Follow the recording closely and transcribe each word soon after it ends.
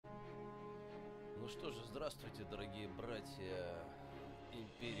что же, здравствуйте, дорогие братья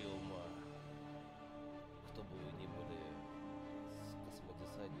Империума, кто бы вы ни были,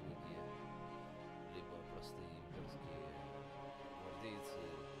 космодесантники, либо простые имперские гвардейцы,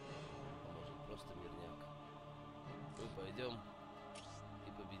 а может просто мирняк. Мы пойдем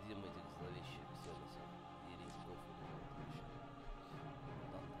и победим этих зловещих ксеносов, еретиков или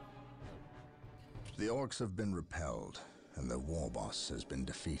вообще. The orcs have been repelled, and the Warbosss has been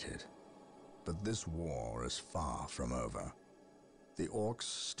defeated. But this war is far from over. The orcs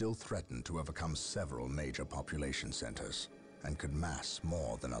still threaten to overcome several major population centers, and could mass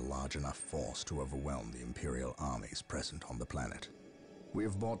more than a large enough force to overwhelm the Imperial armies present on the planet. We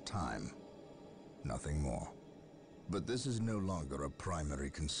have bought time, nothing more. But this is no longer a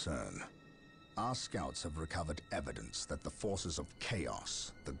primary concern. Our scouts have recovered evidence that the forces of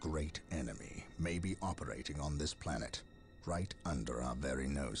chaos, the great enemy, may be operating on this planet, right under our very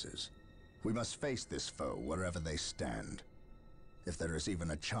noses. We must face this foe wherever they stand. If there is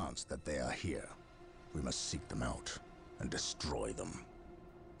even a chance that they are here, we must seek them out and destroy them.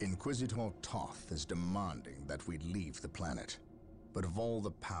 Inquisitor Tot is demanding that we leave the planet, but of all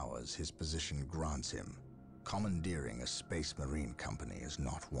the powers his position grants him, commandeering a space marine company is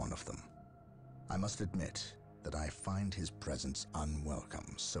not one of them. I must admit that I find his presence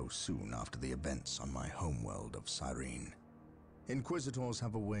unwelcome so soon after the events on my homeworld of Cyrene. Inquisitors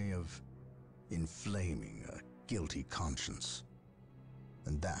have a way of inflaming a guilty conscience,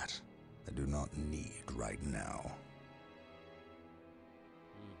 and that I do not need right now.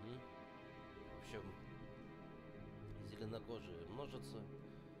 В общем, зеленокожие множатся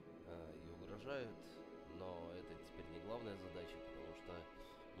и угрожают, но это теперь не главная задача, потому что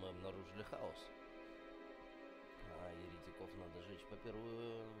мы обнаружили хаос. А еретиков надо жечь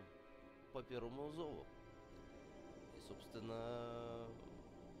по первому зову. И, собственно,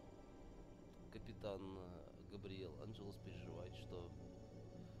 капитан Габриэл Анджелос переживает, что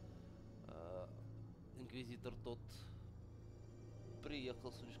Инквизитор Тот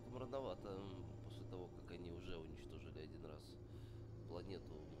приехал слишком рановато, после того, как они уже уничтожили один раз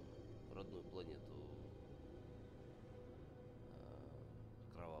планету, родную планету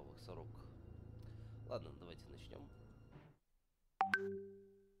кровавых сорок. Ладно, давайте начнем.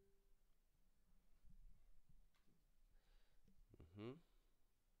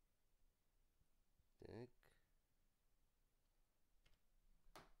 Так.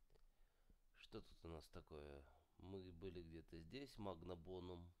 Что тут у нас такое? Мы были где-то здесь,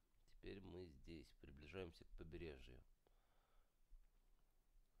 магнобоном. Теперь мы здесь. Приближаемся к побережью.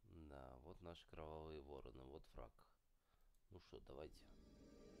 Да, вот наши кровавые вороны. Вот враг. Ну что, давайте.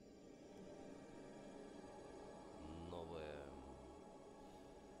 Новое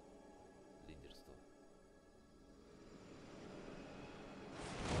лидерство.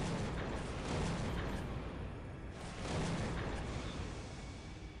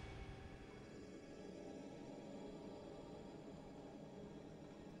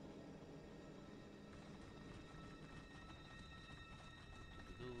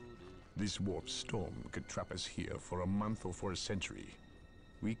 This warp storm could trap us here for a month or for a century.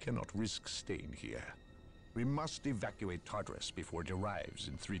 We cannot risk staying here. We must evacuate Tartarus before it arrives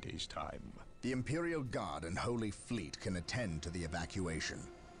in 3 days' time. The Imperial Guard and Holy Fleet can attend to the evacuation.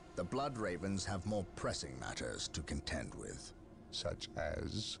 The Blood Ravens have more pressing matters to contend with. Such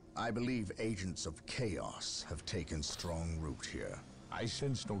as? I believe agents of chaos have taken strong root here. I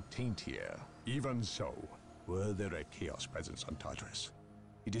sense no taint here. Even so, were there a chaos presence on Tartarus,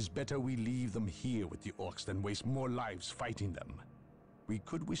 it is better we leave them here with the orcs than waste more lives fighting them. We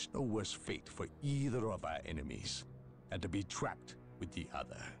could wish no worse fate for either of our enemies, and to be trapped with the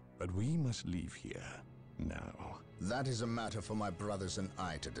other. But we must leave here now. That is a matter for my brothers and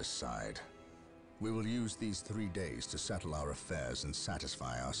I to decide. We will use these 3 days to settle our affairs and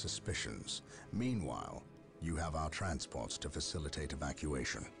satisfy our suspicions. Meanwhile, you have our transports to facilitate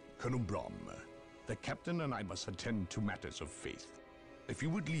evacuation. Colonel Brom, the captain and I must attend to matters of faith. If you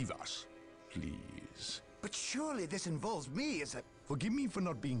would leave us, please. But surely this involves me as a... Forgive me for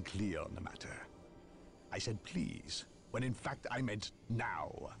not being clear on the matter. I said please, when in fact I meant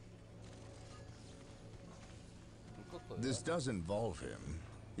now. This does involve him.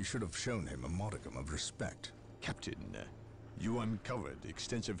 You should have shown him a modicum of respect. Captain, you uncovered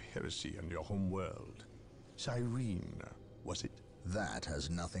extensive heresy on your home world. Cyrene, was it? That has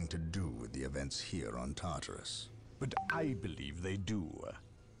nothing to do with the events here on Tartarus. But I believe they do.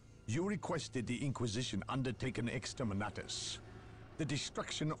 You requested the Inquisition undertake an exterminatus, the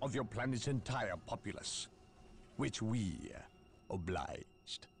destruction of your planet's entire populace, which we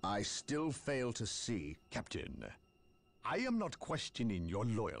obliged. I still fail to see... Captain, I am not questioning your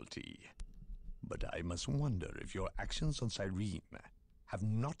loyalty. But I must wonder if your actions on Cyrene have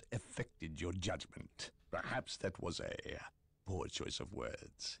not affected your judgment. Perhaps that was a poor choice of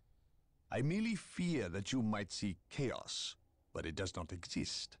words. I merely fear that you might see chaos, but it does not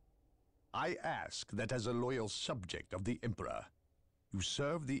exist. I ask that as a loyal subject of the Emperor, you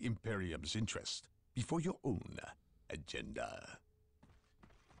serve the Imperium's interest before your own agenda.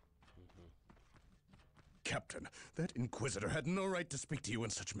 Captain, that Inquisitor had no right to speak to you in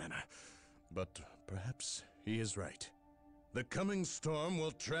such manner. But perhaps he is right. The coming storm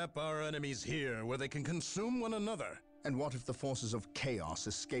will trap our enemies here, where they can consume one another. And what if the forces of chaos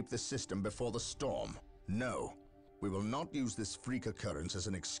escape the system before the storm? No. We will not use this freak occurrence as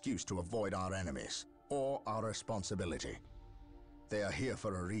an excuse to avoid our enemies, or our responsibility. They are here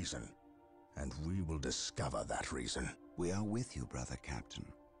for a reason, and we will discover that reason. We are with you, brother Captain,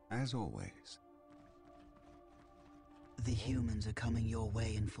 as always. The humans are coming your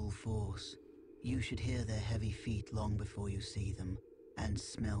way in full force. You should hear their heavy feet long before you see them, and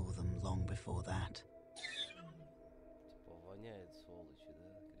smell them long before that. Типа воняет, сволочи,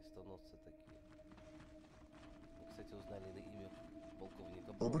 да? Крестоносцы такие. Мы, кстати, узнали имя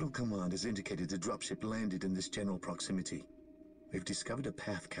полковника. Orbital Command has indicated the dropship landed in this general proximity. We've discovered a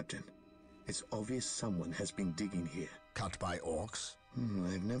path, Captain. It's obvious someone has been digging here. Cut by orcs?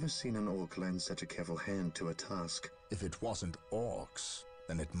 I've never seen an orc lend such a careful hand to a task. If it wasn't orcs,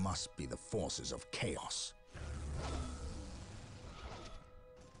 then it must be the forces of chaos.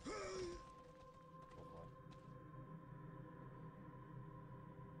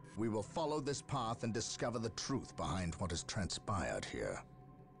 We will follow this path and discover the truth behind what has transpired here.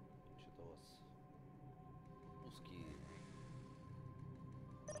 Что-то у вас узкие.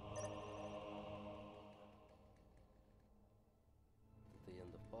 The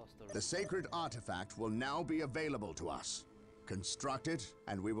end of Pastor. The sacred artifact will now be available to us. Construct it,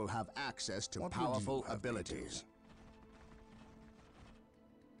 and we will have access to What would you powerful have me do? abilities.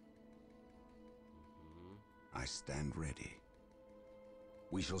 I stand ready.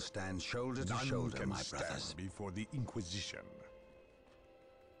 We shall stand shoulder to None shoulder, can my stand brothers. before the Inquisition.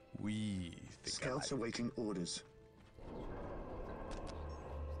 We think Scouts alike. awaiting orders.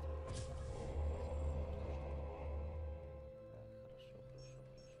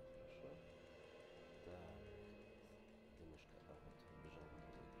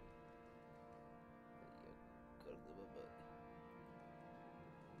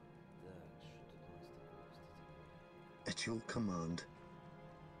 At your command.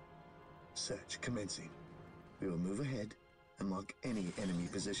 Search commencing. We will move ahead and mark any enemy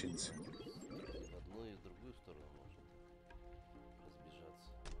positions. В одну и в другую сторону можно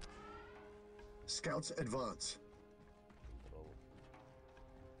разбежаться. Scouts advance. Контрол.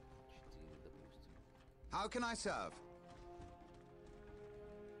 4, допустим. How can I serve?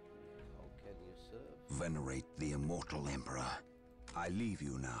 How can you serve? Venerate the immortal Emperor. I leave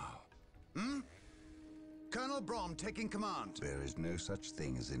you now. Colonel Brom taking command. There is no such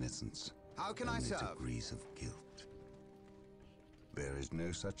thing as innocence. How can I Only serve? degrees of guilt. There is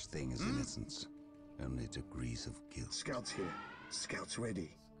no such thing as innocence. Only degrees of guilt. Scouts here. Scouts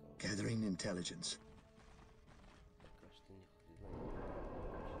ready. Gathering intelligence. Пока что ни хрена не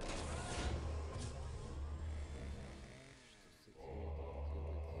получилось. Что с этим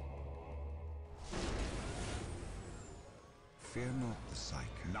делать? Fear not the psycho.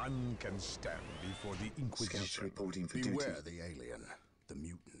 None can stand before the Scouts Inquisition. reporting for Beware duty. the alien, the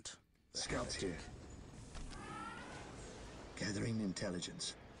mutant. the Scouts heretic. here. Gathering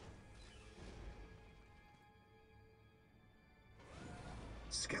intelligence.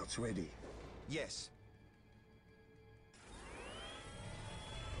 Scouts ready. Yes.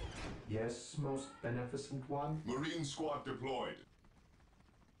 Yes, most beneficent one. Marine squad deployed.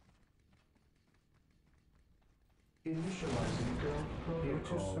 Initializing guild protocol. Here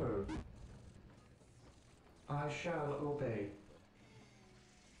to serve. I shall obey.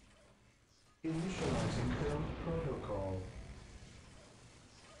 Initializing guild protocol.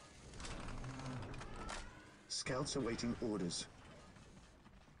 Scouts awaiting orders.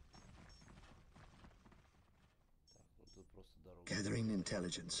 Ну тут просто дорога. Gathering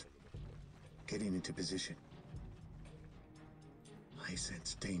intelligence. Getting into position. I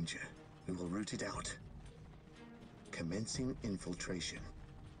sense danger. We will root it out. Commencing infiltration.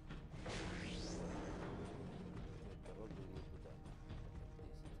 Дорога никуда.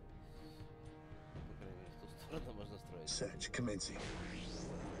 По крайней мере, в ту сторону можно строить. Search commencing.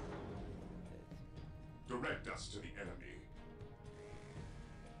 Direct us to the enemy.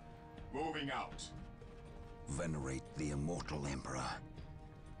 Moving out. Venerate the immortal Emperor.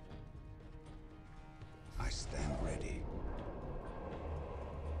 I stand ready.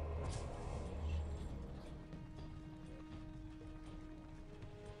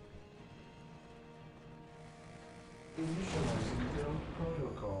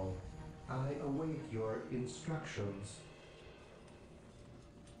 instructions.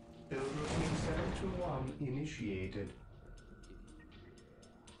 Build routine 721 initiated.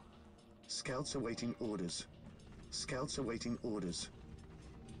 Scouts awaiting orders. Scouts awaiting orders.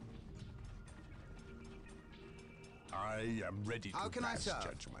 I am ready to How can I pass serve?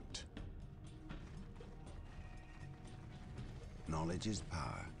 judgment. Knowledge is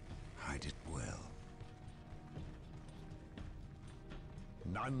power. Hide it well.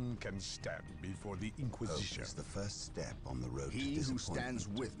 None can stand before the Hope Inquisition. is the first step on the road to He who disappointment. stands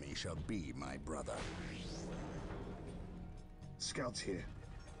with me shall be my brother. Scouts here.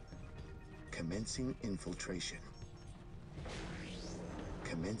 Commencing infiltration.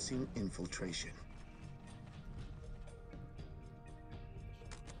 Commencing infiltration.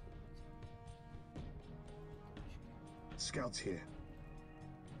 Scouts here.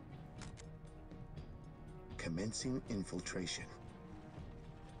 Commencing infiltration.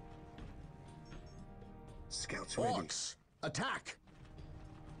 Scouts ready. Orcs, attack!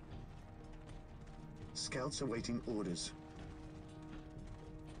 Scouts awaiting orders.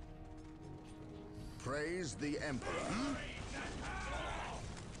 Praise the Emperor.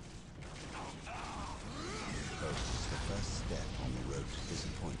 Hope is the first step on the road to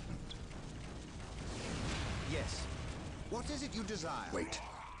disappointment. Yes. What is it you desire? Wait.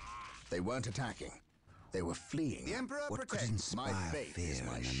 They weren't attacking. They were fleeing. The Emperor What could protects. inspire My faith fear is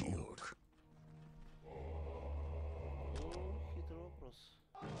my in an shield. orc? Хитрый вопрос.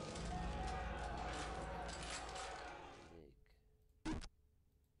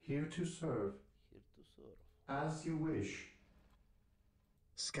 Here to serve. Here to serve. As you wish.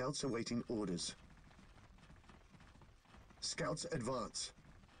 Scouts awaiting orders. Scouts advance.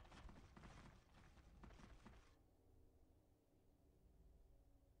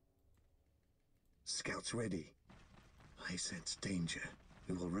 Scouts ready. I sense danger.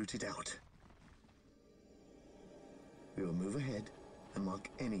 We will root it out. We will move ahead and mark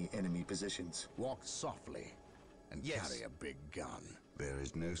any enemy positions. Walk softly and Yes. carry a big gun. There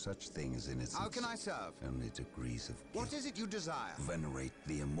is no such thing as innocence. How can I serve? Only degrees of guilt. What is it you desire? Venerate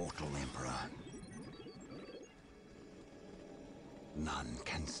the immortal Emperor. None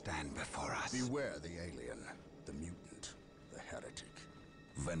can stand before us. Beware the alien, the mutant, the heretic.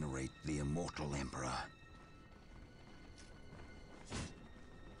 Venerate the immortal Emperor.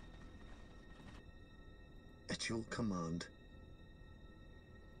 At your command.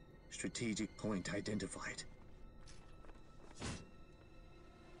 Strategic point identified.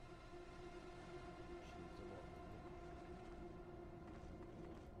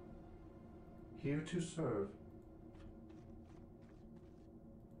 Here to serve.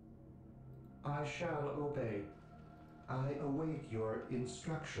 I shall obey. I await your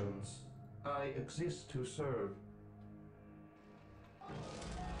instructions. I exist to serve.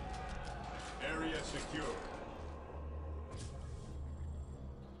 Area secure.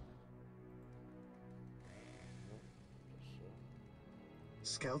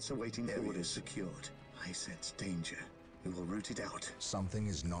 Scouts awaiting orders secured. I sense danger. We will root it out. Something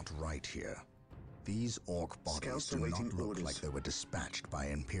is not right here. These orc bodies Scouts do not awaiting look orders. like they were dispatched by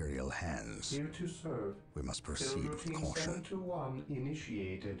Imperial hands. Here to serve. We must Build proceed with routine caution. 721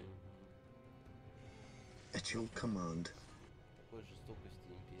 initiated. At your command. Такой жестокости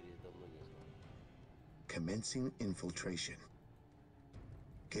Империи давно не знал. Commencing infiltration.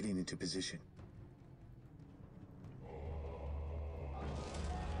 Getting into position.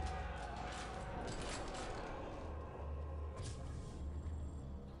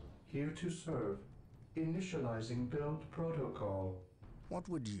 Here to serve. Initializing build protocol. What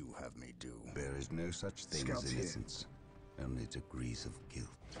would you have me do? There is no such thing Scouts as here. innocence. Only degrees of guilt.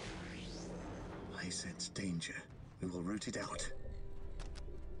 I sense danger. We will root it out.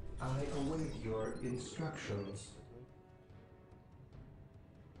 I await your instructions.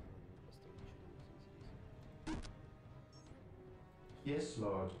 Yes,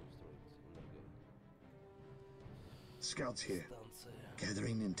 Lord. Scouts here. Станция.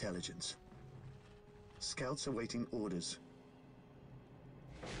 Gathering intelligence. Scouts awaiting orders.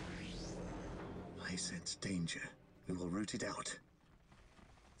 I sense danger. We will root it out.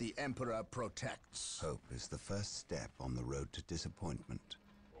 The Emperor protects. Hope is the first step on the road to disappointment.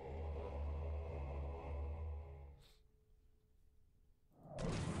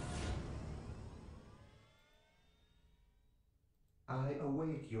 I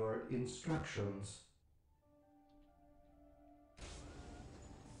await your instructions.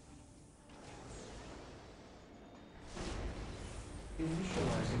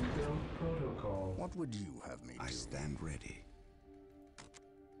 Initializing build protocol. What would you have me I do? stand ready.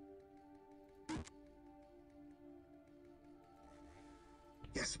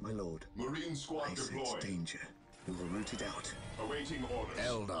 Yes, my lord. Marine squad I sense deployed. danger. We will root it out. Awaiting orders.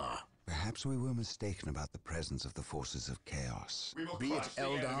 Eldar. Perhaps we were mistaken about the presence of the forces of chaos. We will Be it crush the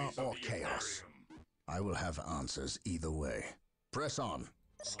Eldar enemies of or the chaos. Imperium. I will have answers either way. Press on.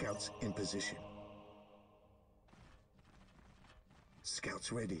 Scouts in position.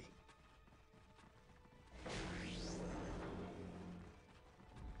 Scouts ready.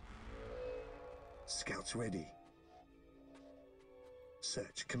 Scouts ready.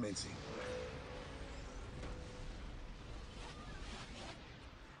 Search commencing.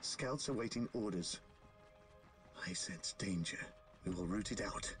 Scouts awaiting orders. I sense danger. We will root it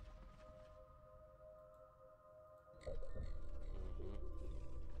out.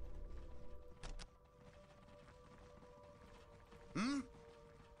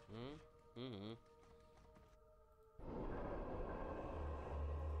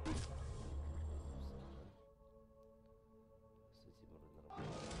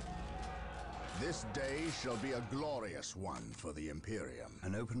 This day shall be a glorious one for the Imperium.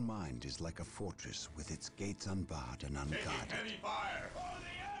 An open mind is like a fortress with its gates unbarred and Taking unguarded. heavy fire. For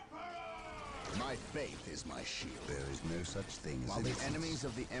the Emperor! My faith is my shield. There is no such thing as While the innocence. enemies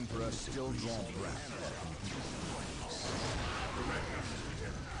of the Emperor still draw breath.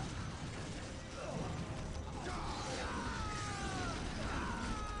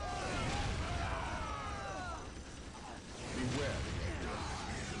 Beware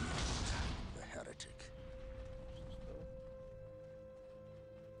the heretic.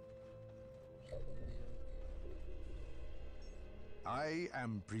 I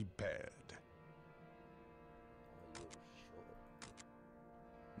am prepared.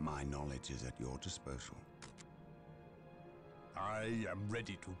 My knowledge is at your disposal. I am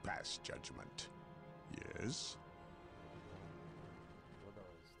ready to pass judgment. Yes?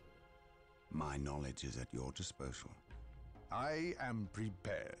 My knowledge is at your disposal. I am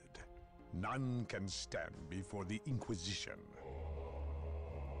prepared. None can stand before the Inquisition.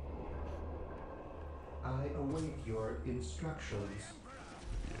 I await your instructions.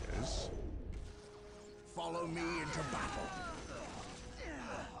 Yes? Follow me into battle.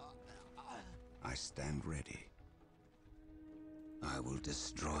 I stand ready. I will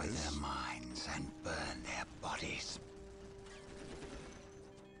destroy their minds and burn their bodies.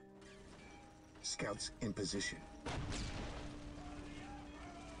 Scouts in position.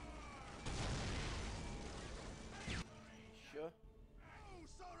 Еще?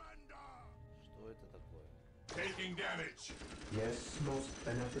 Что это такое? Taking damage. Yes, most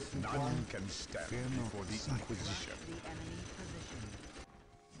beneficent None one. can stand Fear not before the the sight. Inquisition. The enemy position.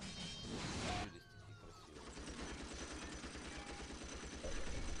 Вылезти красиво.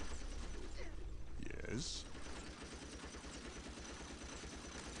 Yes?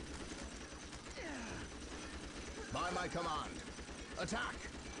 By my command, attack!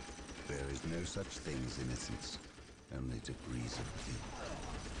 There is no such thing as innocence, only degrees of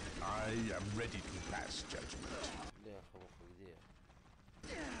guilt. I am ready to pass judgment. Бляха-муха, где?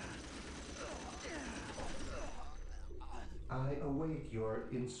 I await your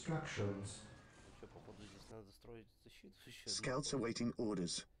instructions. Что, походу, здесь надо строить защиту еще? Scouts awaiting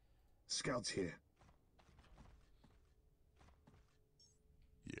orders. Scouts here.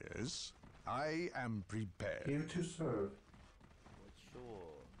 Yes? I am prepared. Here to serve. Чего?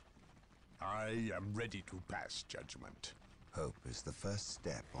 I am ready to pass judgment. Hope is the first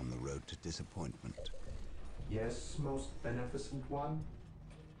step on the road to disappointment. Yes, most beneficent one.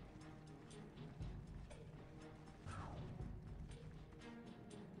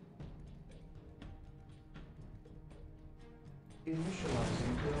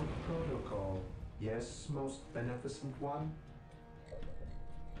 Initializing build protocol. Yes, most beneficent one.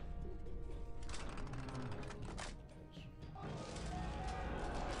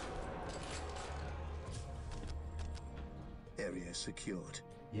 Area secured.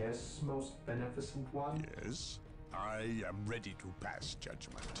 Yes, most beneficent one. Yes? I am ready to pass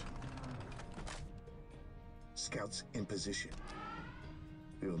judgment. Scouts in position.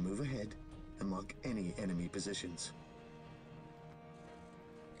 We will move ahead and mark any enemy positions.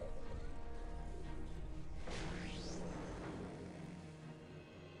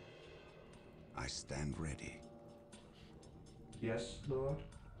 I stand ready. Yes, Lord.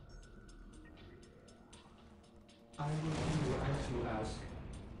 I will do as you ask.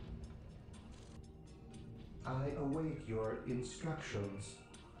 I await your instructions.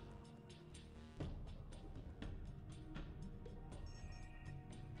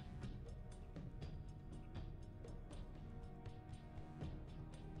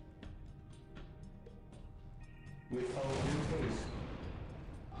 With all due haste.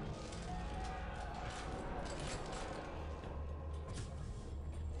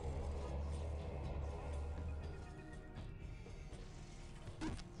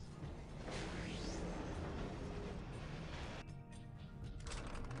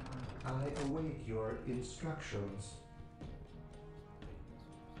 I await your instructions.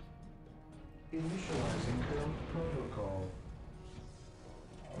 Initializing build protocol.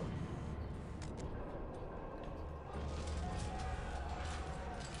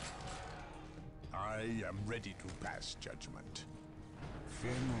 I am ready to pass judgment.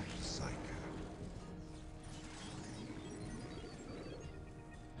 Fear not, Psycho.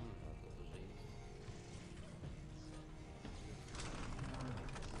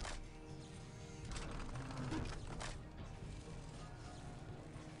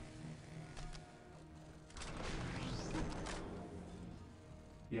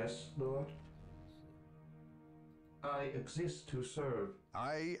 Yes, Lord. I exist to serve.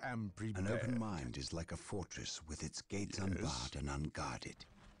 I am prepared. An open mind is like a fortress with its gates unbarred and unguarded.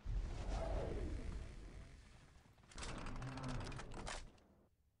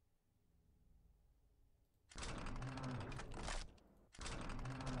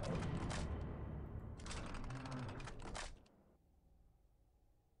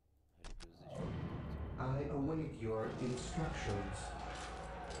 I await your instructions.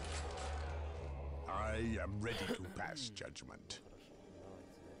 I am ready to pass judgment.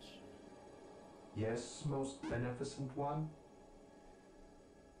 Yes, most beneficent one.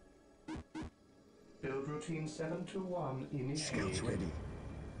 Build routine 721 initiated. Scouts ready.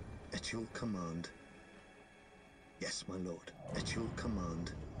 At your command. Yes, my lord. At your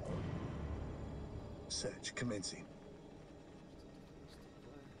command. Search commencing.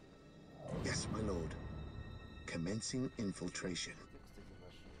 Yes, my lord. Commencing infiltration.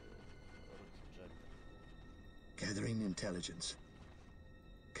 Gathering intelligence.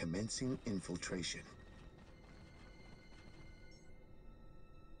 Commencing infiltration.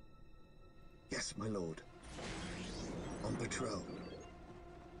 Yes, my lord. On patrol.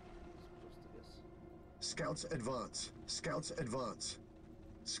 Scouts advance. Scouts advance.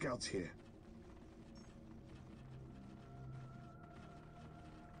 Scouts here.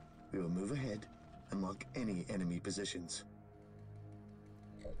 We will move ahead and mark any enemy positions.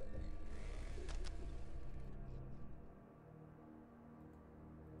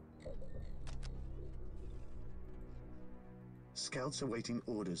 Scouts awaiting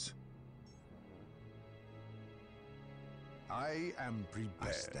orders. I am prepared.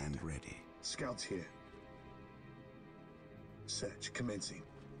 I stand ready. Scouts here. Search commencing.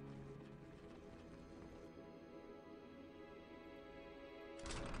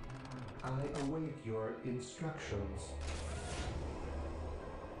 I await your instructions.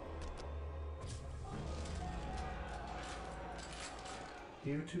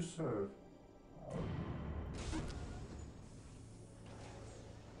 Here to serve.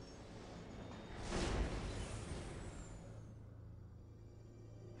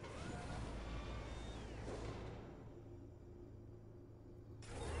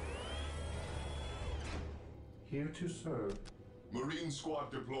 Here to serve. Marine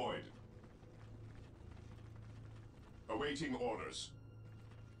squad deployed. Awaiting orders.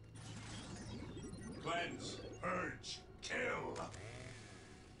 Cleanse, purge, kill.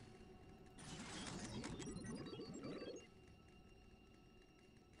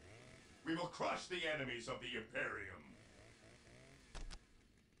 We will crush the enemies of the Imperium.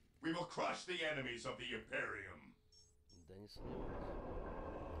 We will crush the enemies of the Imperium. Да не сомневаюсь.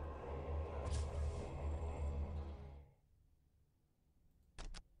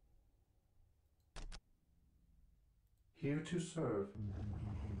 Here to serve.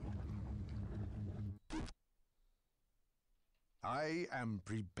 I am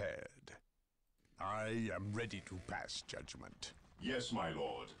prepared. I am ready to pass judgment. Yes, my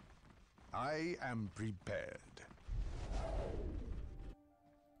lord. I am prepared.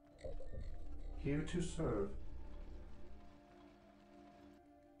 Here to serve.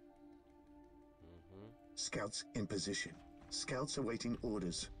 Scouts in position. Scouts awaiting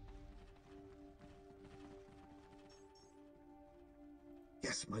orders.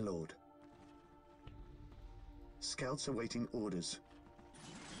 Yes, my lord. Scouts awaiting orders.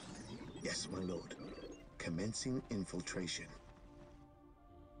 Yes, my lord. Commencing infiltration.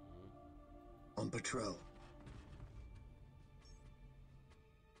 On patrol.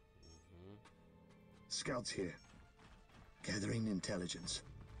 Scouts here. Gathering intelligence.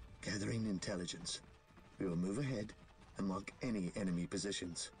 Gathering intelligence. We will move ahead and mark any enemy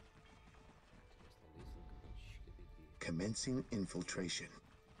positions. Commencing infiltration.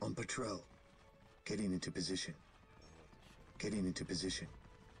 On patrol. Getting into position. Getting into position.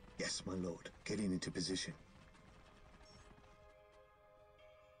 Yes, my lord. Getting into position.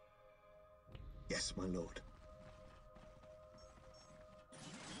 Yes, my lord.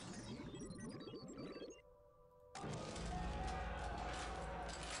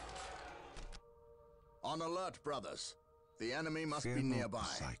 On alert, brothers. The enemy must Fear be not nearby. the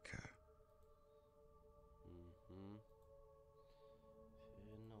psycho.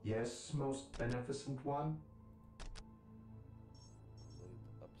 Yes, most beneficent one.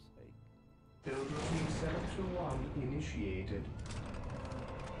 Build routine 721 initiated.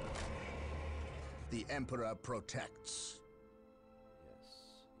 The Emperor protects. Yes,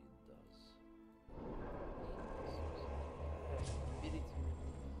 it does. Берите меня.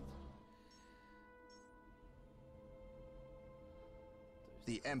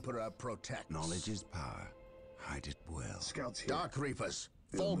 The Emperor protects. Knowledge is power. Hide it well. Scouts here. Dark Reapers,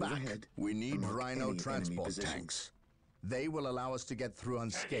 They'll fall move back. ahead We need and mark Rhino any transport enemy positions. tanks. They will allow us to get through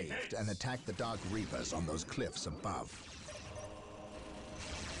unscathed and attack the Dark Reapers on those cliffs above.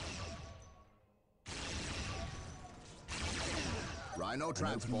 Rhino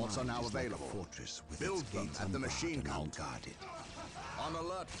transports are now available. Fortress with Build its them gates at the unbarred machine and count. unguarded. On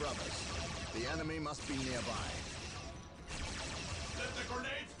alert, brothers. The enemy must be nearby. Let the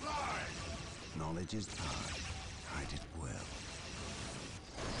grenades fly! Knowledge is power. Hide it well.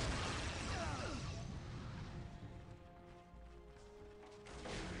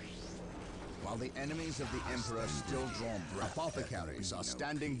 While the enemies of the Emperor still draw breath, apothecaries are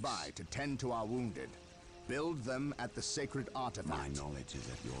standing by to tend to our wounded. Build them at the sacred My artifact. knowledge is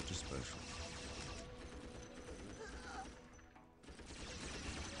at your disposal.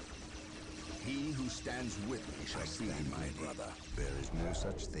 He who stands with me shall be my brother. There is no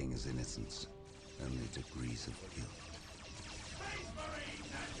such thing as innocence, only degrees of guilt. Space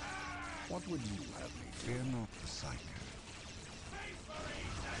Marines attack! What would you have me do? Fear not the psycho. Space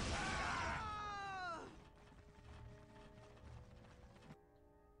Marines attack!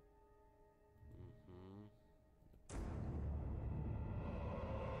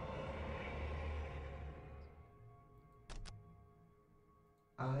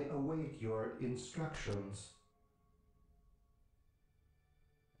 I await your instructions.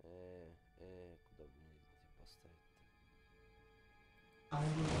 Куда бы мне эти поставить-то? I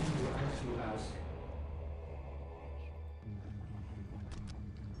will do as you ask.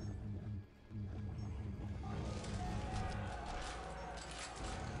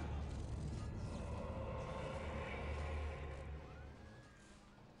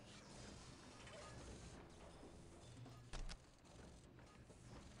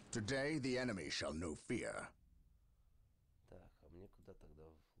 Today the enemy shall know fear. Так, а мне куда тогда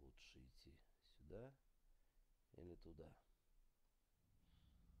лучше идти? Сюда или туда?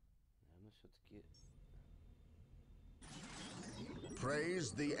 Наверное, все-таки...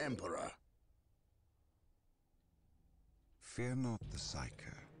 Praise the Emperor. Fear not the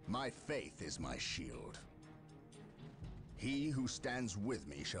psycho. My faith is my shield. He who stands with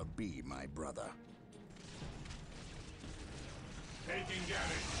me shall be my brother. Taking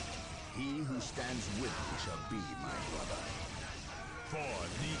damage! He who stands with me shall be my brother. For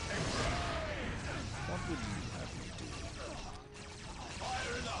the Emperor! What would you have me do?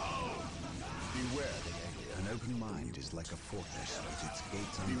 Fire in the hole! Beware the alien. An open mind is like a fortress with its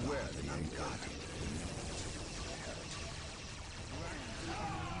gates Beware unbarred the and alien. unguarded.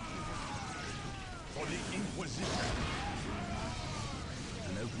 For the Inquisition!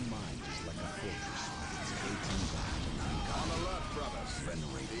 An open mind is like a fortress with its gates unbarred and unguarded. On alert, brothers.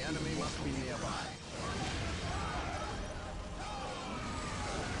 Venerate The enemy must be nearby.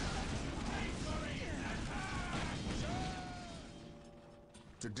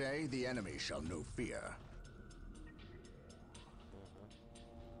 Today the enemy shall know fear.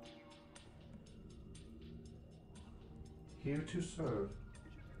 Here to serve.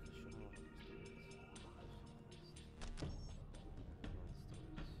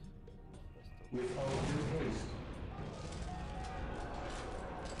 With all due haste.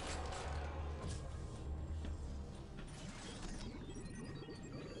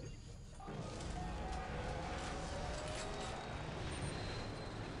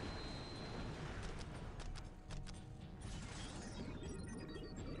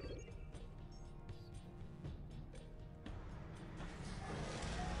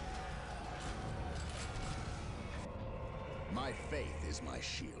 My faith is my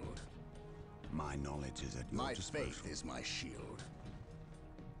shield. My knowledge is at your My disposal. faith is my shield.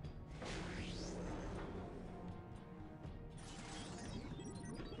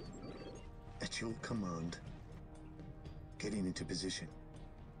 At your command. Getting into position.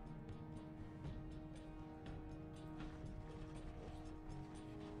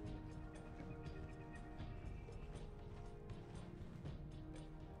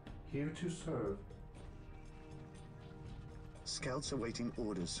 Here to serve. Scouts awaiting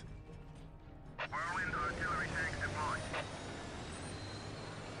orders. Whirlwind artillery tanks deployed.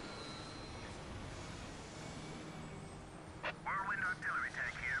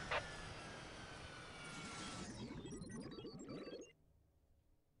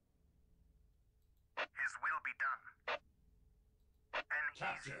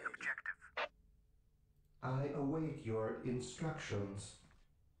 I await your instructions.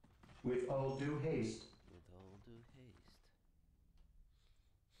 With all due haste. With all due haste.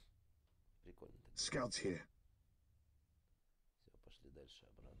 Прикольно. Scouts here. Все, пошли дальше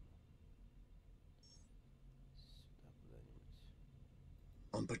обратно. Сюда куда-нибудь.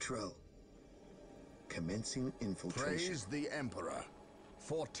 On patrol. Commencing infiltration. Praise the Emperor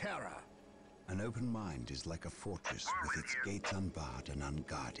for terror. An open mind is like a fortress with its gates unbarred and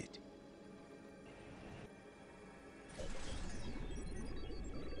unguarded.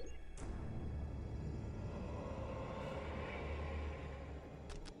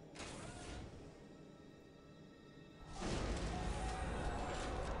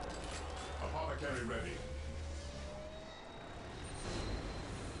 Apothecary ready.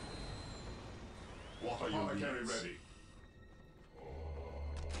 What are your Apothecary needs? ready.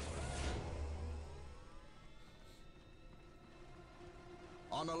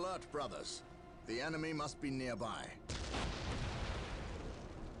 On alert, brothers. The enemy must be nearby.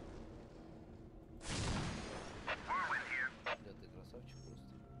 Whirlwind here. Да ты красавчик просто.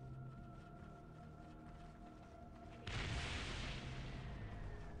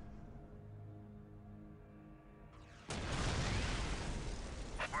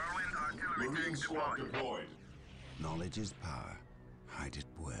 Whirlwind artillery Marine tank squad deployed. deployed. Knowledge is power. Hide it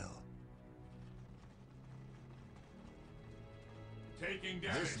well. Taking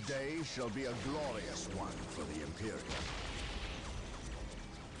damage. This day shall be a glorious one for the Imperium.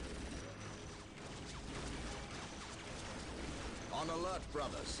 On alert,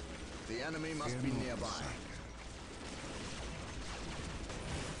 brothers. The enemy must Fear be not the nearby. sack.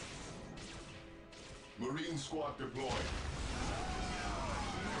 Marine squad deployed.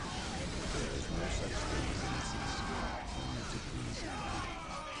 There is no such thing as innocence. Only to please you.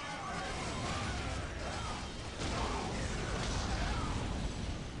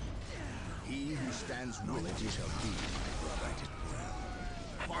 He who stands Knowledge with shall be my brother. Write it well.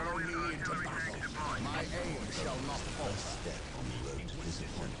 follow me into battle. My aim shall not falter. Step on the road to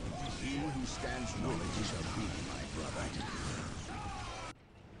disappointment. He who stands with Knowledge shall be my brother. Write it well.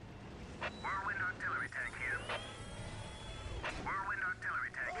 Whirlwind artillery tank here. Whirlwind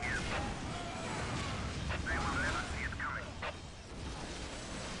artillery tank here. They will never see it coming.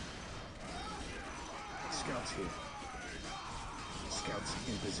 Scouts here. Scouts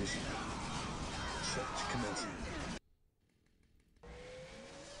in position. Search commencing.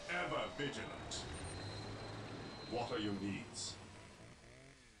 Ever vigilant. What are your needs?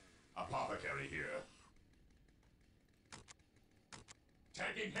 Apothecary here.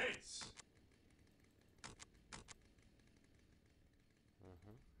 Taking hits.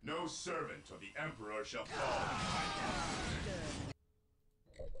 No servant of the Emperor shall fall behind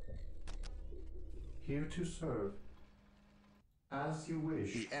Here to serve. As you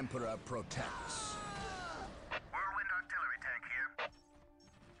wish. the Emperor protects. Whirlwind artillery tank here.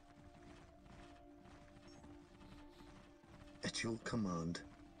 At your command.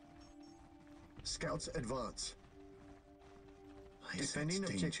 Scouts advance. Defending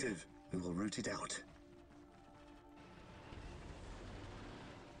objective. We will root it out.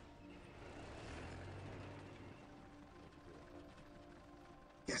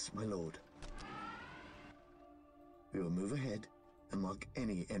 Yes, my lord. We will move ahead and mark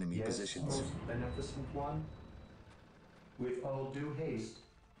any enemy Yes, positions. most beneficent one. With all due haste.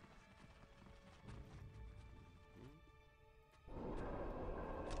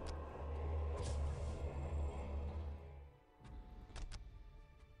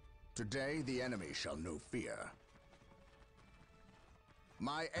 Today the enemy shall know fear.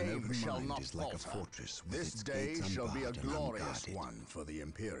 My An aim open shall mind not is like a falter. fortress with This its day gates shall be a unbarred and glorious unguarded. one for the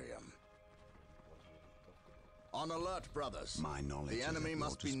Imperium. On alert, brothers. My knowledge The is enemy at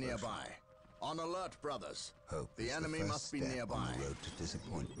must your be disposal. nearby. On alert, brothers. Hope The is enemy the first must be step nearby. on the road to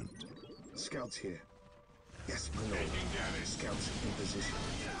disappointment. Scouts here. Yes, my lord. Taking damage. Scouts in position.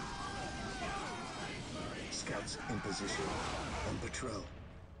 Scouts in position. On patrol.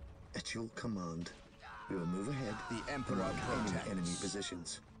 At your command. We will move ahead. The and Emperor mark any protects. enemy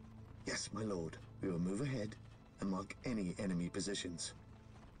positions. Yes, my lord. We will move ahead and mark any enemy positions.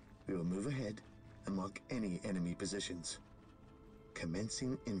 We will move ahead and mark any enemy positions.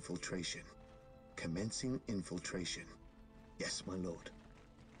 Commencing infiltration. Commencing infiltration. Yes, my lord.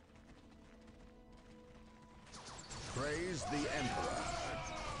 Praise the Emperor.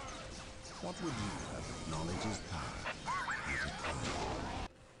 What would you have? Knowledge is power. Hide it well.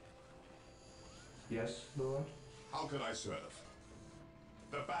 Yes, Lord. How can I serve?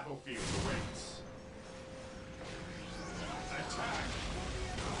 The battlefield awaits. Attack!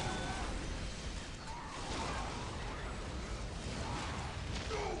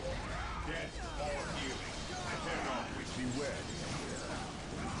 Dead or healing.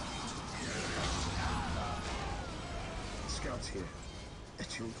 Scouts here.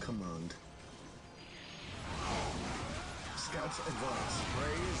 At your command. Scouts advance.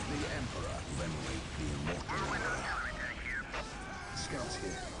 Praise the Emperor. Venerate the immortal. Scouts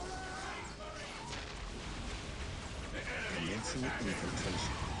here. Commencing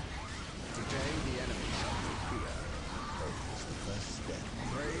infiltration. Today the enemy shall be here. Hope is the first step.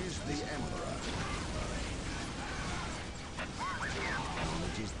 Praise the Emperor.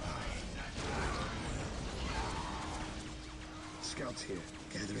 Knowledge is power. Scouts here.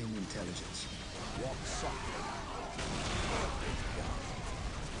 Gathering intelligence. Walk softly.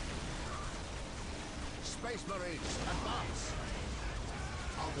 Space Marines, advance!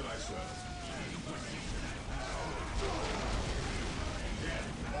 How can I serve? Death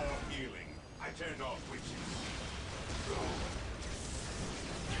or healing. I turned off witches.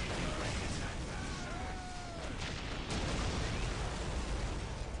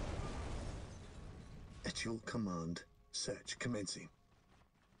 At your command. Search commencing.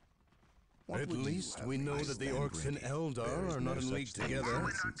 At least we know that the Orcs in Eldar are not in league together.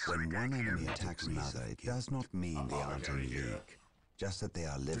 When one enemy attacks another, it does not mean they aren't in league. Just that they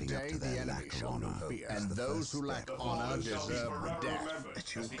are living up Today to the their enemy lack of shall honor. know fear, is and the those first who lack step. honor The fallen shall be deserve forever death. remembered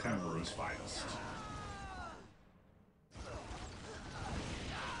At your as the command. Emperor's finest.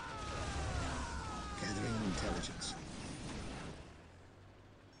 Gathering intelligence.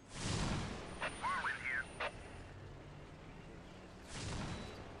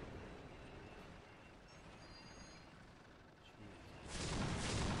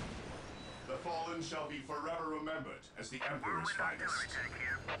 The fallen shall be forever remembered as the Emperor's finest.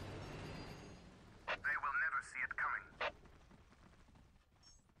 They will never see it coming.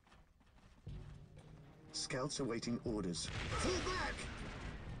 Scouts awaiting orders. Fall back!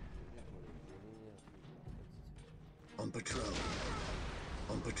 On patrol.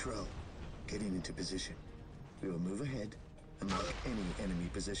 On patrol. Getting into position. We will move ahead and mark any enemy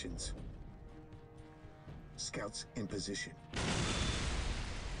positions. Scouts in position.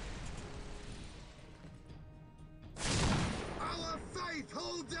 Our faith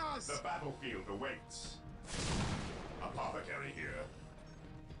holds us! The battlefield awaits. Apothecary here.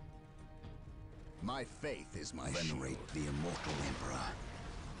 My faith is my shield. Venerate the immortal Emperor.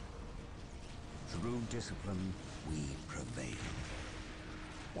 Through discipline, we prevail.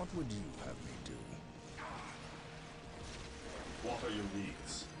 What would you have me do? What are your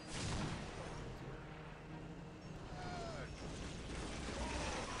needs?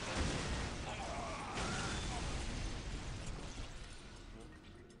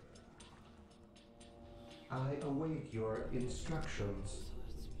 I await your instructions.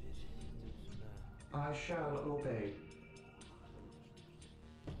 I shall obey.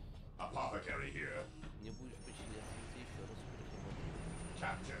 Apothecary here. Не будешь подчиняться, я еще раз придумаю.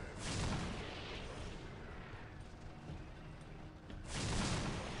 Captain.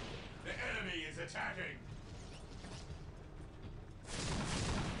 The enemy is attacking.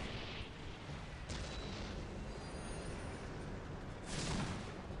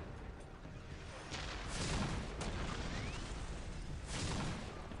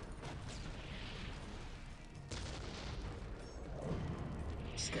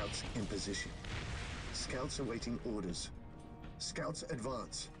 Scouts in position. Scouts awaiting orders. Scouts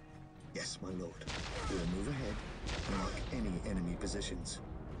advance. Yes, my lord. We will move ahead and mark any enemy positions.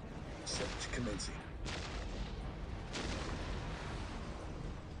 Search commencing.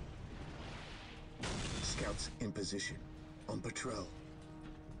 Scouts in position. On patrol.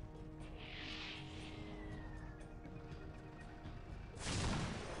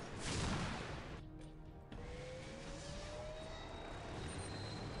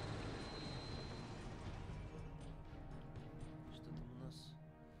 Что там у нас?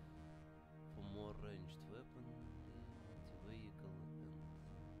 For more ranged weapon, vehicle and...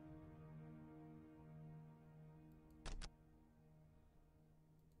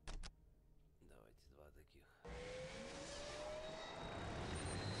 Давайте два таких.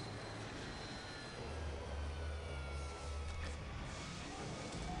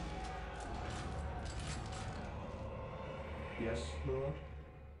 Yes, Lord?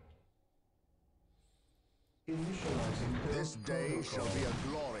 Initializing This day protocol. shall be a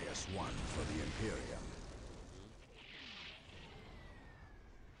glorious one for the Imperium.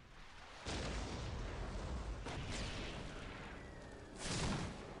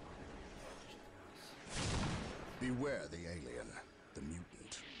 Beware the alien, the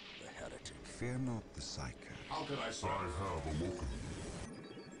mutant, the heretic. Fear not the psycho. How can I serve?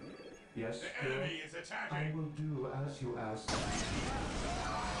 Yes, The Lord? enemy is I attacking. will do as you ask. The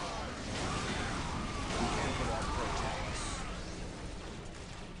Emperor protects.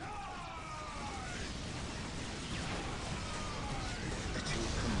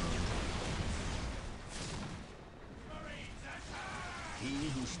 He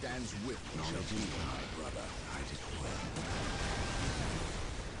who stands with me shall be my brother. I did well.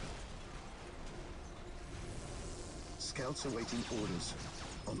 Scouts awaiting orders.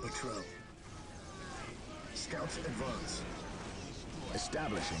 On patrol. Scouts advance.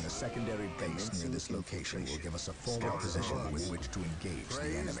 Establishing a secondary base near this location will give us a forward position with which to engage the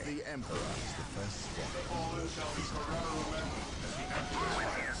enemy. Praise the Emperor. The first step.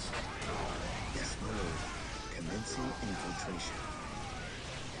 Yes, my lord. Commencing infiltration.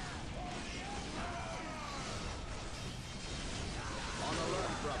 On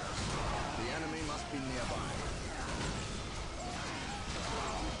alert, brothers. The enemy must be nearby.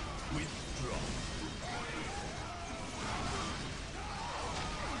 Withdraw.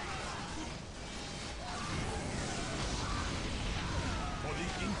 For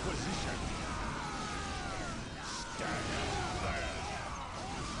the Inquisition. Stand there.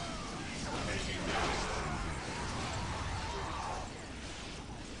 Taking this.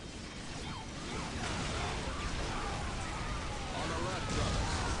 On alert,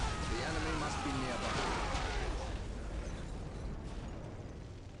 brothers. The enemy must be nearby.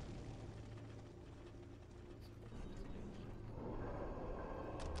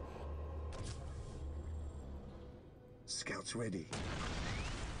 Scouts ready.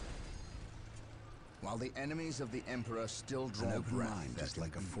 While the enemies of the Emperor still draw An open breath, mind there is can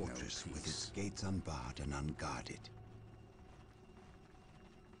like a be no fortress with its gates unbarred and unguarded.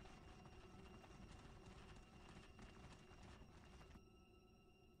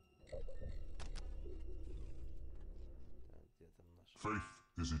 Faith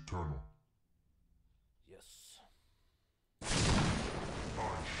is eternal. Yes.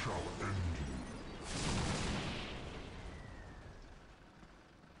 I shall end you.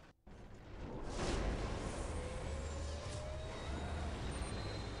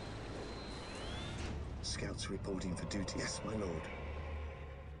 Scouts reporting for duty. Yes, my lord.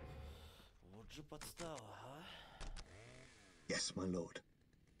 Вот же подстава, а? Yes, my lord.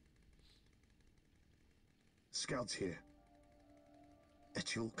 Scouts here.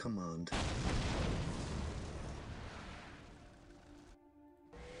 At your command.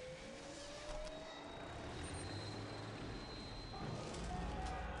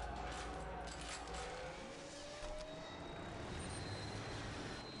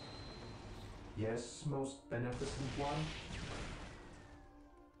 Yes, most beneficent one.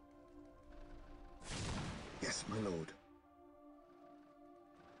 Yes, my lord.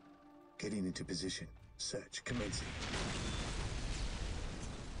 Getting into position. Search commencing.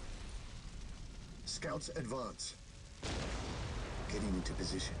 Scouts advance. Getting into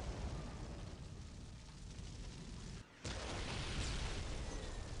position.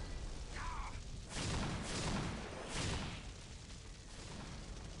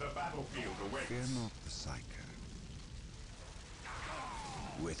 The battlefield awaits. Fear not the Psycho.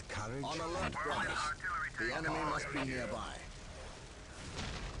 With courage On alert, and brothers. The enemy must be nearby.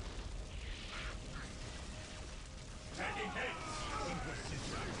 Taking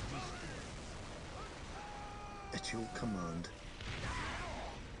hits. At your command.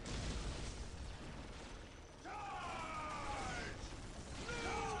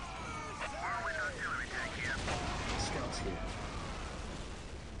 Scouts here.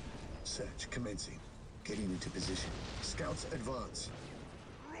 Search commencing. Getting into position. Scouts advance.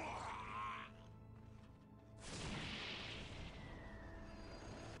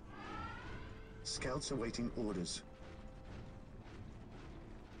 Scouts awaiting orders.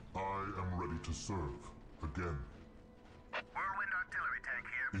 I am ready to serve. Again. Whirlwind artillery tank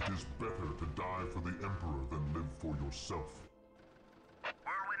here. It is better to die for the Emperor than live for yourself.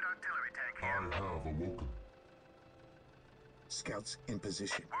 Whirlwind artillery tank I here. have awoken. Scouts in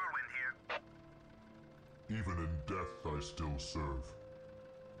position. Whirlwind here. Even in death, I still serve.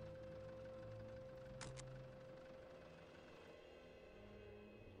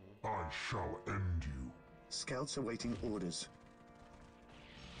 I shall end you. Scouts awaiting orders.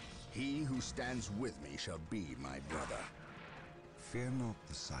 He who stands with me shall be my brother. fear not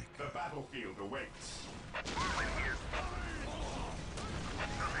the Psycho. The battlefield awaits. Whirlwind here.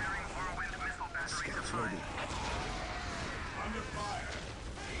 Preparing whirlwind missile battery Scouts to fire. ready. Under fire.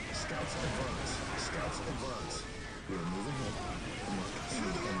 Scouts advance. Scouts advance. We will move ahead and mark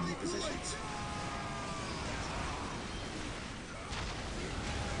any enemy positions.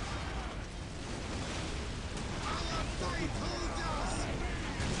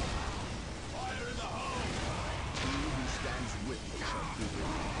 Fire in the hole. He who stands with me shall be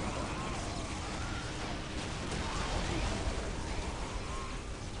my brother.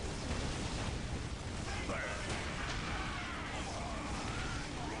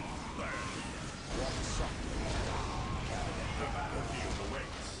 The battlefield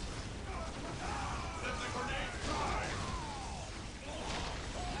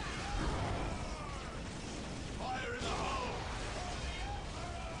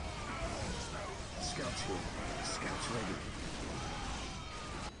Scouts here. Scouts ready.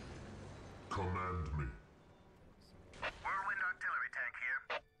 Command me. Whirlwind artillery tank here.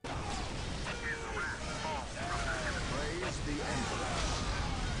 His wrath falls from the heavens. Praise the Emperor.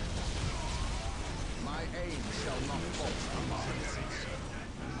 My aim shall not falter.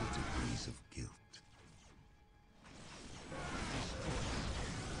 All degrees of guilt.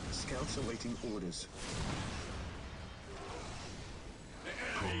 Scouts awaiting orders.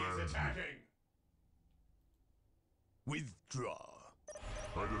 The enemy is attacking. Withdraw.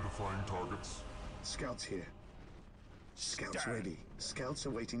 Identifying targets. Scouts here. Scouts ready. Scouts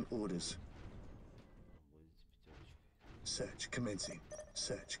awaiting orders. Search commencing.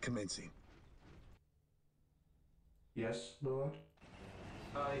 Search commencing. Yes, Lord?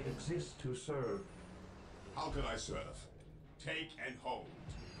 I exist to serve. How can I serve? Take and hold.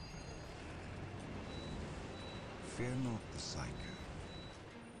 Fear not the Psycho.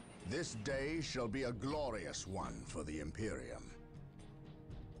 This day shall be a glorious one for the Imperium.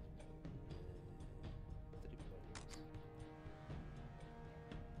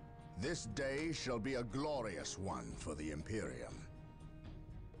 This day shall be a glorious one for the Imperium.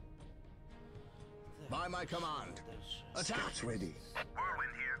 By my command, attack! Scouts ready.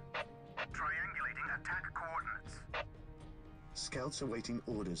 Whirlwind here. Triangulating attack coordinates. Scouts awaiting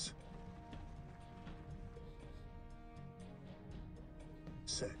orders.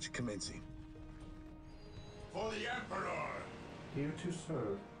 Search commencing. For the Emperor! Here to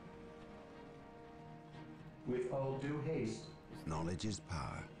serve. With all due haste. Knowledge is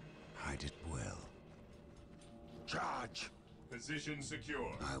power. Hide it well. Charge! Position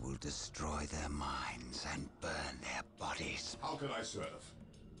secure. I will destroy their minds and burn their bodies. How can I serve?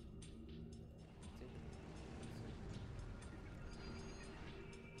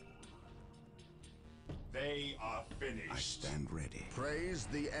 They are finished. I stand ready. Praise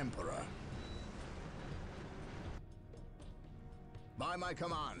the Emperor. By my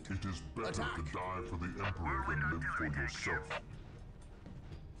command, It is better attack! to die for the Emperor than live for yourself.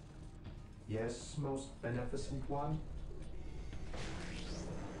 Yes, most beneficent one.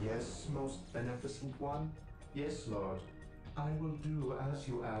 Yes, most beneficent one. Yes, Lord. I will do as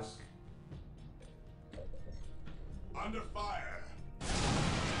you ask. Under fire!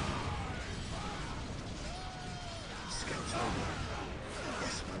 Scouts ready.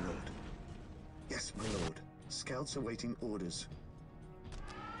 Yes, my lord. Yes, my lord. Scouts awaiting orders.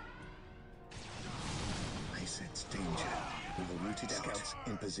 I sense danger. We will root it out. Scouts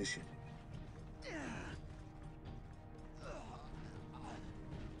in position.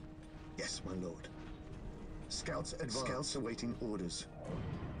 Yes, my lord. Scouts advance. Scouts awaiting orders.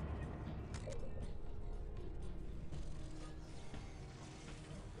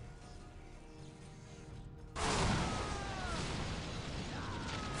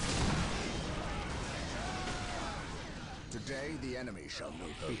 Today the enemy shall know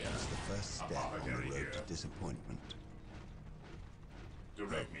Fear fear. is the first step on the road to disappointment.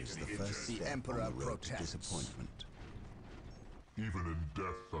 Direct me Is to the the first injured. The step Emperor on the road to protects. disappointment. Even in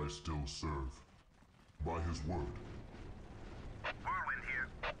death I still serve. By his word. Whirlwind here.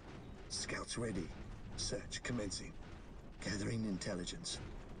 Scouts ready. Search commencing. Gathering intelligence.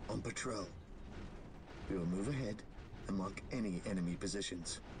 On patrol. We will move ahead and mark any enemy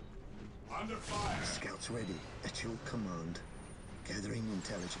positions. Under fire! Scouts ready. At your command. Gathering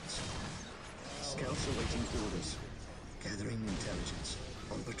intelligence. Scouts awaiting orders. Gathering intelligence.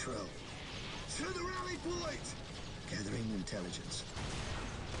 On patrol. To the rally point! Gathering intelligence.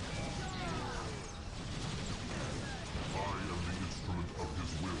 I am the instrument of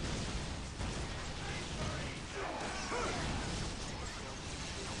his will.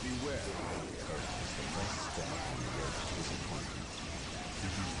 Beware. Is the first step on the road to disappointment.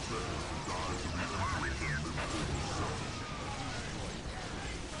 It is better to die for the Emperor than live for yourself.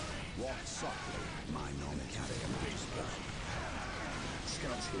 Walk softly. My knowledge Carry a base gun.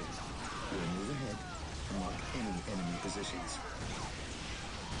 Scouts here. We will move ahead and mark any enemy positions.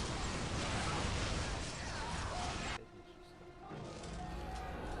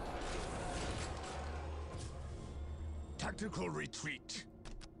 Tactical retreat.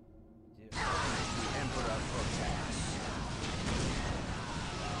 The Emperor protects.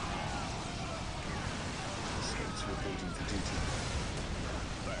 Scouts reporting for duty.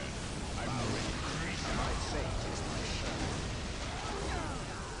 I'm already creased. My fate is my shirt.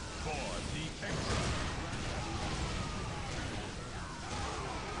 For the Emperor.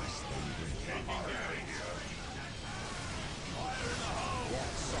 I stand ready.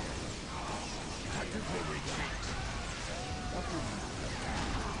 Walk softly. Tactical retreat. What would you have?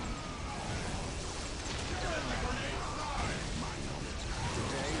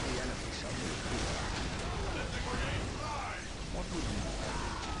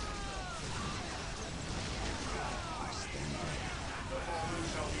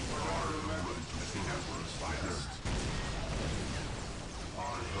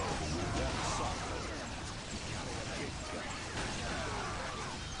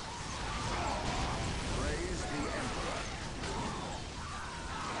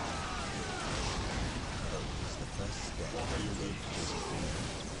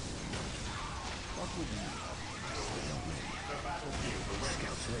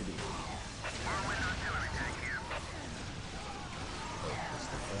 Scouts ready. Whirlwind artillery tank here. That's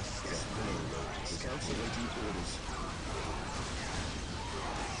the first step. Scouts awaiting orders.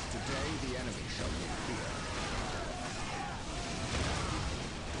 Today the enemy shall not fear.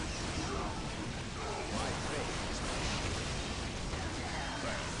 My faith is my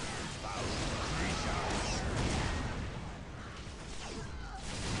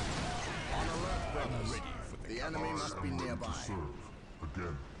on alert, brothers. The enemy must be nearby.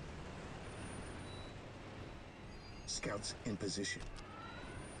 Again. Scouts in position.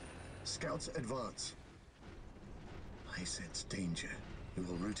 Scouts advance. I sense danger. We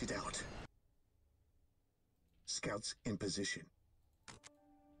will root it out. Scouts in position.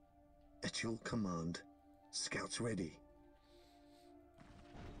 At your command. Scouts ready.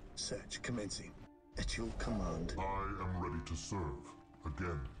 Search commencing. At your command. I am ready to serve.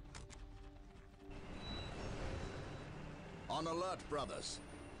 Again. On alert, brothers.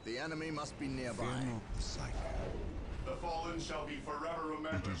 The enemy must be nearby. Fear not the psycho. The fallen shall be forever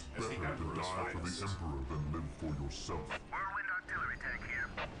remembered. It is better to die for the Emperor than live for yourself. Whirlwind artillery tank here.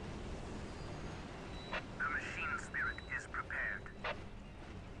 The machine spirit is prepared.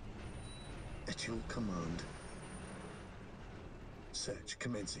 At your command. Search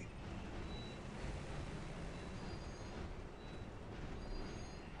commencing.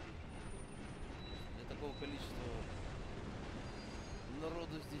 Для такого количества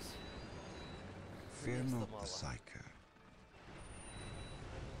народу здесь Fear места not мало. the psycho.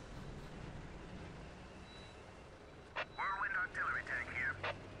 Whirlwind artillery tank here.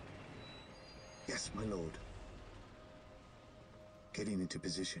 Yes, my lord. Getting into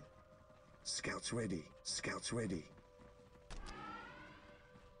position. Scouts ready. Scouts ready.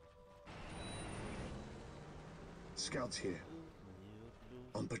 Scouts here.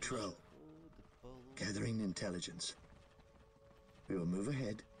 On patrol. Gathering intelligence. We will move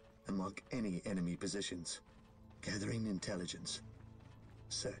ahead and mark any enemy positions. Gathering intelligence.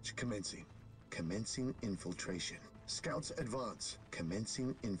 Search commencing. Commencing infiltration. Scouts advance.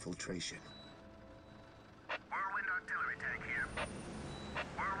 Commencing infiltration. Whirlwind artillery tank here.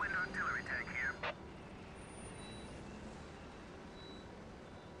 Whirlwind artillery tank here.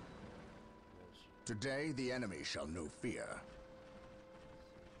 Today the enemy shall know fear.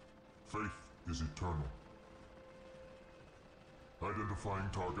 Faith is eternal. Identifying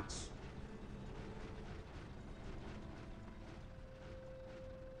targets.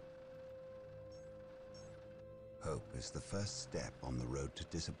 Hope is the first step on the road to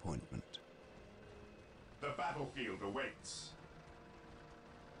disappointment. The battlefield awaits.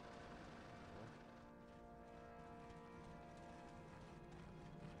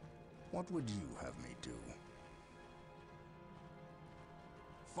 What would you have me do?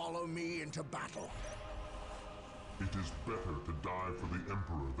 Follow me into battle. It is better to die for the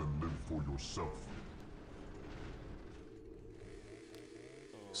Emperor than live for yourself.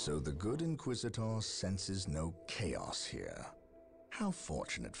 So the good Inquisitor senses no chaos here. How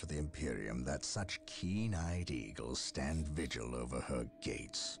fortunate for the Imperium that such keen-eyed eagles stand vigil over her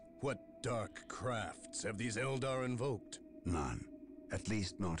gates. What dark crafts have these Eldar invoked? None. At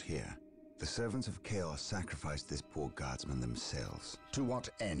least not here. The servants of chaos sacrificed this poor guardsman themselves. To what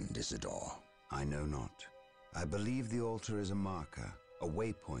end, Isidore? I know not. I believe the altar is a marker, a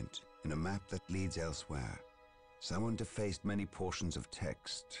waypoint, in a map that leads elsewhere. Someone defaced many portions of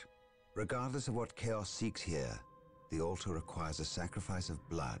text. Regardless of what chaos seeks here, the altar requires a sacrifice of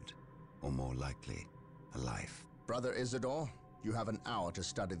blood, or more likely, a life. Brother Isidore, you have an hour to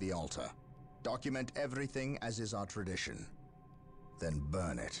study the altar. Document everything as is our tradition. Then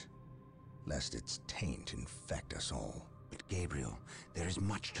burn it, lest its taint infect us all. But Gabriel, there is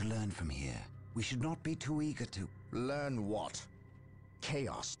much to learn from here. We should not be too eager to... Learn what?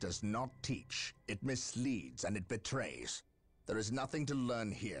 Chaos does not teach. It misleads and it betrays. There is nothing to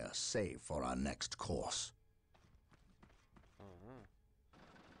learn here, save for our next course.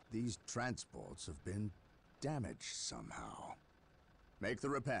 These transports have been damaged somehow. Make the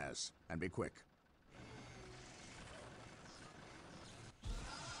repairs, and be quick.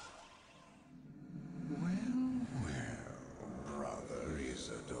 Well, brother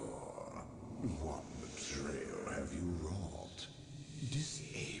Isidore, what betrayal have you wrought?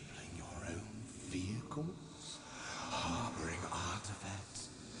 Disabling your own vehicles? Harboring artifacts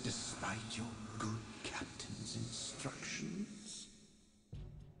despite your good captain's instructions?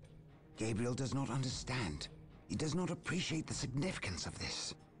 Gabriel does not understand. He does not appreciate the significance of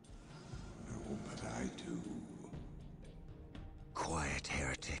this. Oh, but I do. Quiet,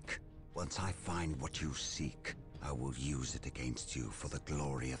 heretic. Once I find what you seek, I will use it against you for the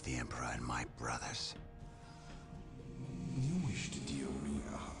glory of the Emperor and my brothers. You wish to deal me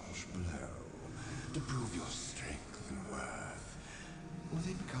a harsh blow, to prove your strength and worth. Well,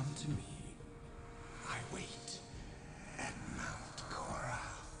 then come to me. I wait at Mount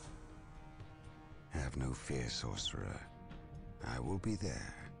Korath. Have no fear, sorcerer. I will be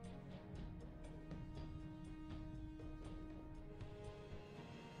there.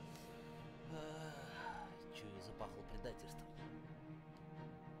 Чую, запахло предательством.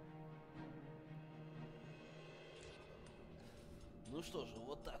 Ну что же,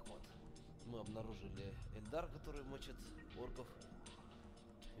 вот так вот. Мы обнаружили Эльдар, который мочит орков.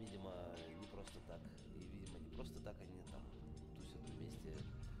 Видимо, не просто так. И, видимо, не просто так они там тусят вместе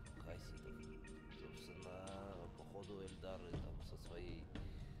хаоситов. Собственно, походу Эльдары там со своей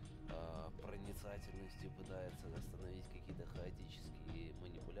проницательностью пытается остановить какие-то хаотические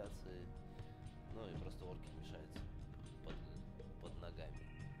манипуляции. Ну и просто орки мешаются под ногами.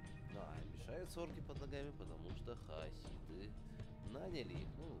 Ну а мешаются орки под ногами, потому что хаоситы наняли их,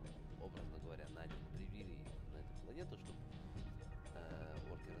 ну, образно говоря, наняли, привили их на эту планету, чтобы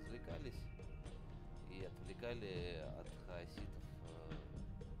орки развлекались и отвлекали от хаоситов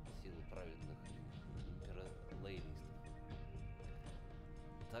силы праведных империалистов.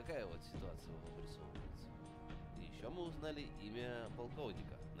 Такая вот ситуация вырисовывается. И еще мы узнали имя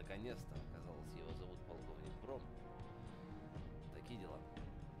полковника. Наконец-то оказалось, его зовут полковник Бром. Такие дела.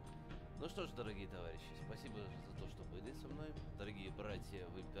 Ну что ж, дорогие товарищи, спасибо за то, что были со мной. Дорогие братья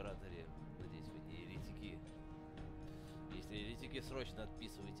в Императоре, надеюсь, вы не еретики. Если еретики, срочно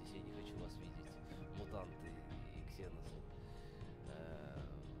отписывайтесь, я не хочу вас видеть. Мутанты и ксеносы.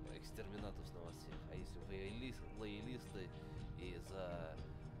 Экстерминатус на вас всех. А если вы лоялисты и за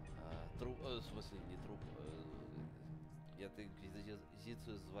труп, в смысле не труп, это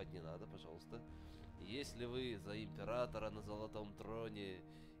инквизицию звать не надо, пожалуйста. Если вы за императора на золотом троне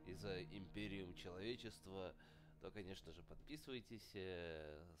и за империум человечества, то, конечно же, подписывайтесь,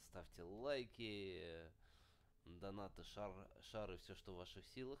 ставьте лайки, донаты, шары, все, что в ваших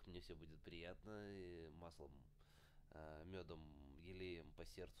силах. Мне все будет приятно, и маслом, медом, елеем по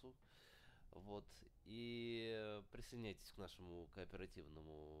сердцу. Вот. И присоединяйтесь к нашему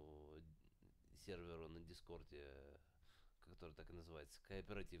кооперативному серверу на Дискорде, который так и называется,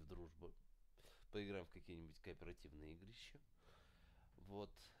 Кооператив Дружбы. Поиграем в какие-нибудь кооперативные игрища. Вот,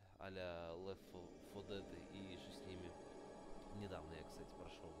 а-ля Left 4 Dead и же с ними. Недавно я, кстати,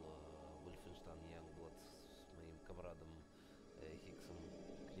 прошел Wolfenstein Youngblood с моим комрадом Хиксом.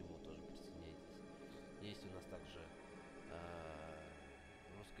 К нему тоже присоединяйтесь. Есть у нас также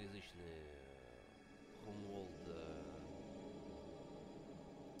русскоязычный Homeworld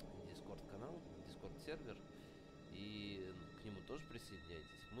Discord канал, Discord сервер. И к нему тоже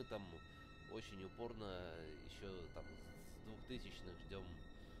присоединяйтесь. Мы там очень упорно еще там с 2000-х ждем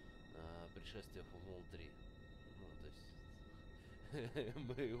пришествия Homeworld 3. Ну, то есть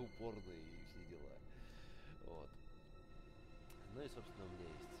мы упорные и все дела. Вот. Ну и, собственно, у меня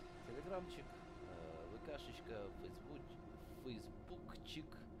есть телеграмчик, ВКшечка, фейсбукчик,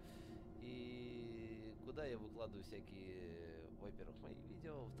 и куда я выкладываю всякие, во-первых, мои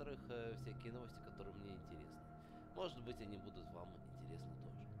видео, во-вторых, всякие новости, которые мне интересны. Может быть, они будут вам интересны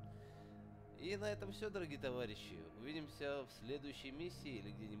тоже. И на этом все, дорогие товарищи. Увидимся в следующей миссии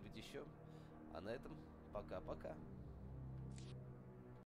или где-нибудь еще. А на этом пока-пока.